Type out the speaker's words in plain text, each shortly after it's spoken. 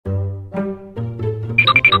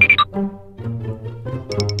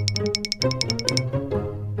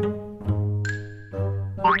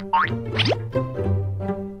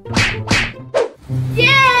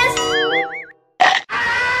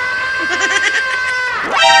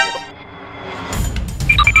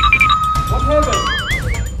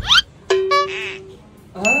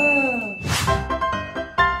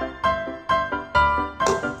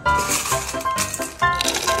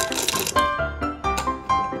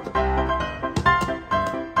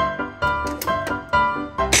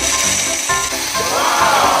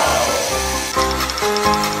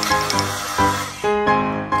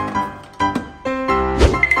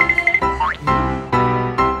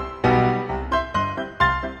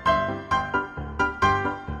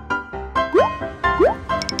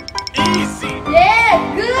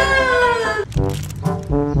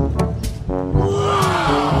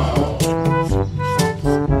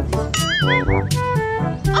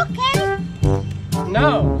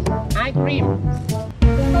No, ice cream.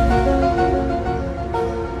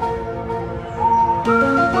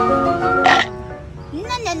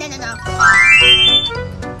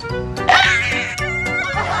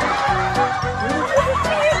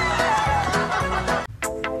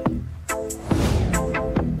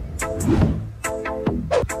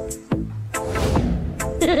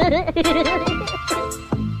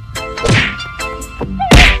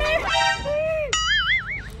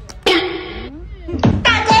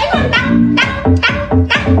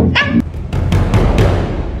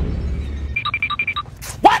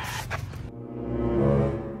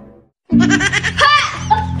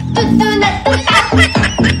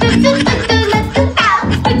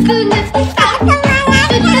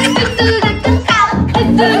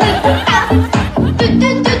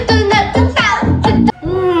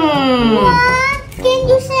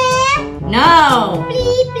 No. No.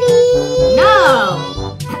 Please. No.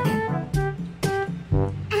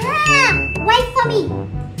 Wait for me.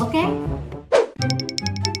 Okay.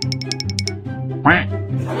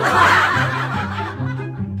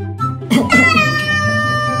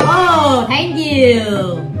 Oh, thank you.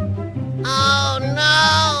 Oh no.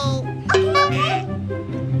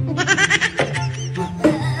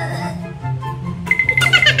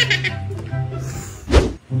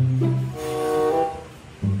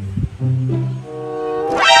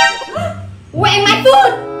 Where my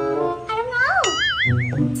food? I don't know.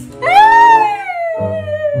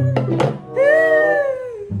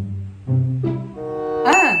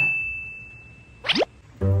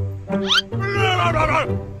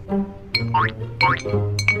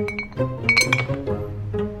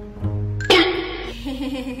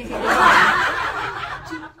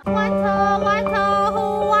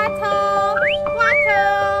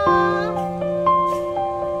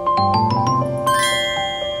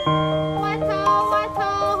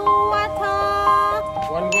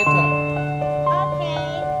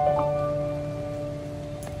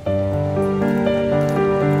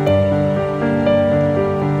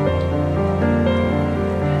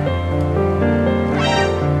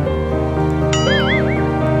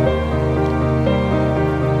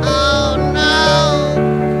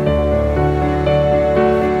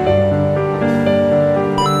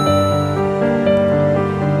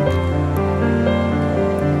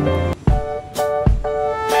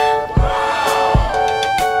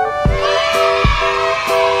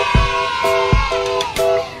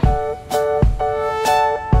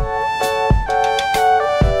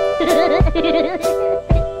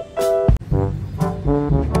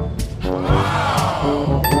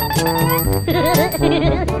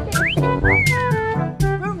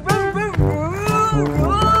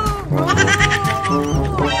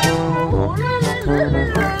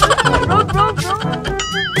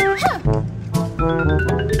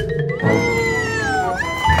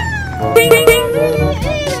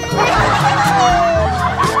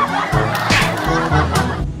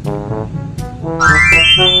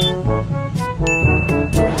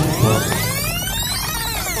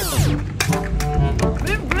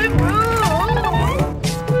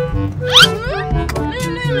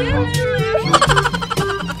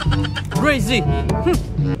 Crazy.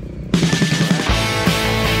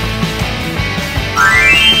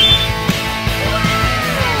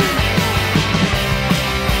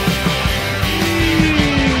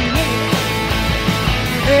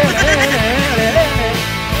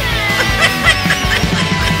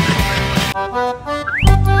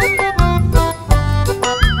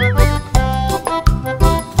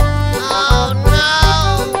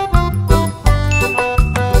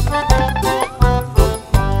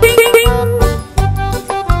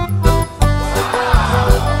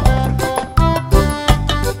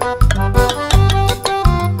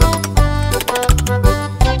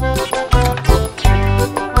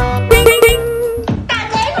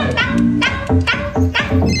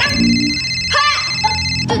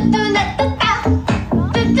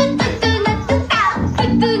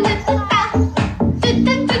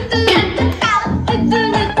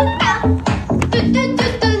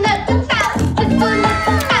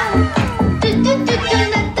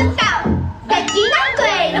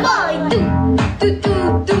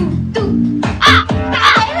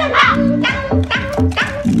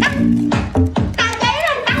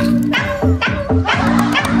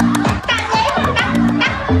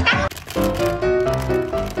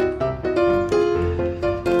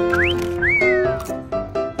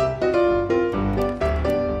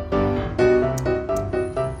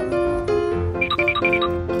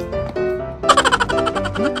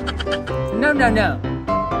 No.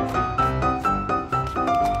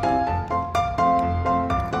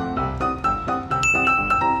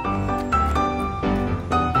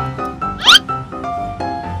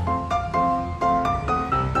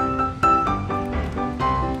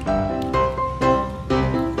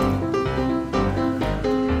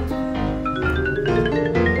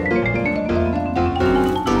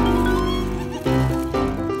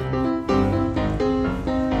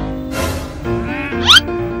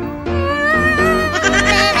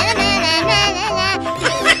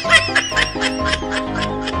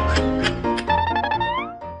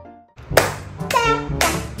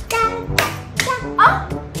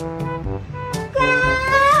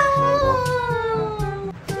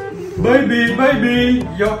 Baby,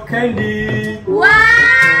 your candy. Wow!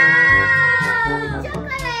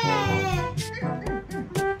 Chocolate.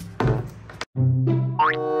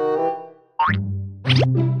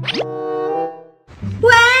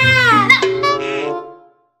 Wow!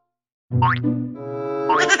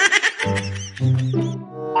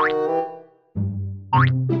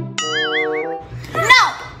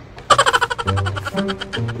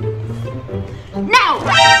 No.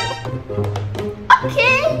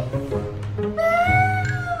 Okay.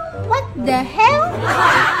 What the hell?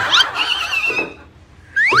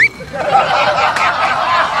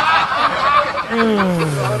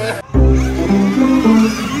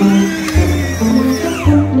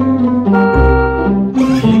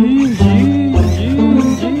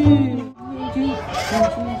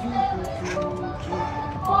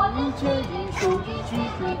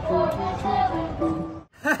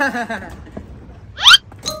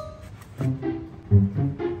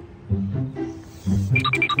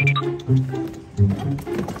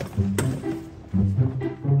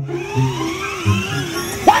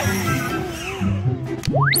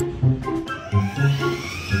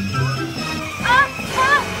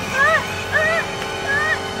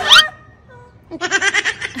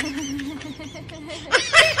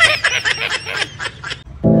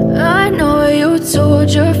 I know you told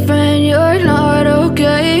your friend you're not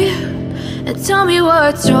okay, and tell me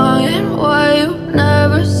what's wrong and why you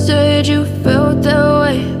never said you felt that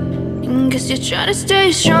way. And guess you're trying to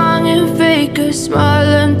stay strong and fake a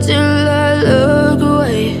smile until I look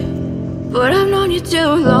away. But I've known you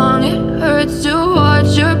too long, it hurts to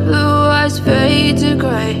watch your blue eyes fade to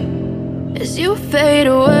gray as you fade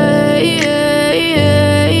away.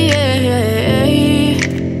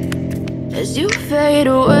 As you fade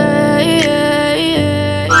away,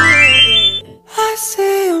 I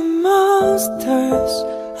see your monsters,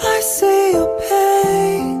 I see your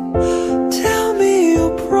pain. Tell me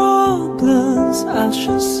your problems, I'll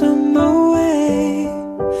show some away.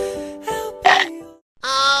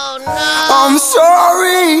 Oh no. I'm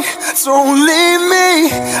sorry, don't leave me.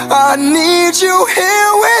 I need you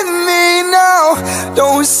here with me now.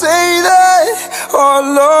 Don't say that our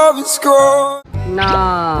love is gone.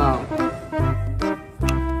 No.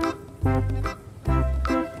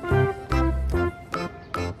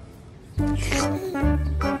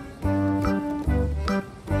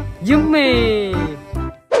 Yummy!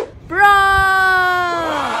 Bro!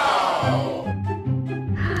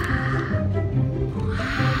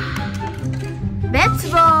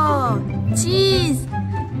 Vegetable! Cheese!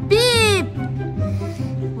 Beef!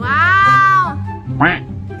 Wow!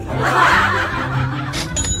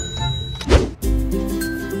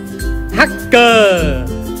 Hacker!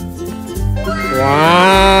 Wow!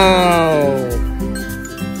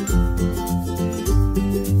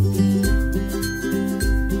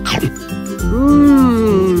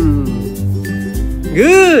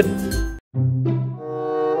 Good!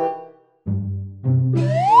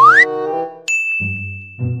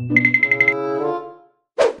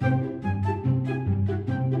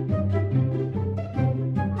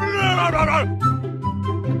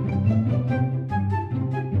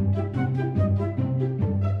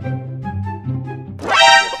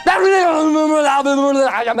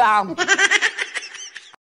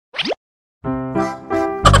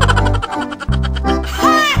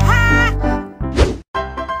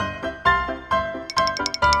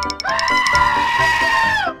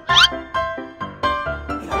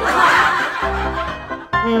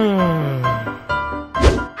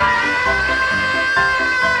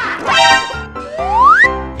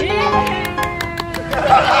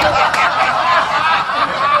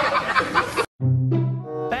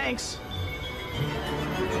 Thanks.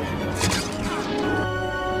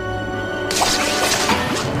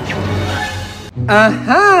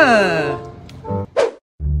 Aha!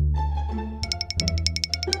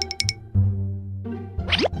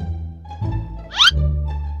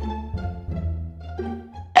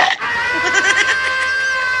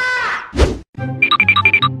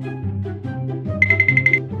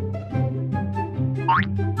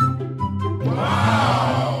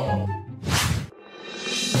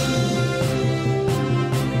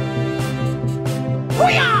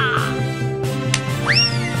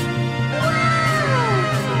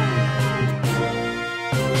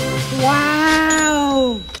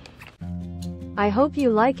 Wow! I hope you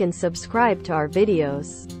like and subscribe to our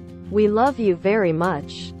videos. We love you very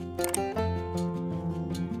much.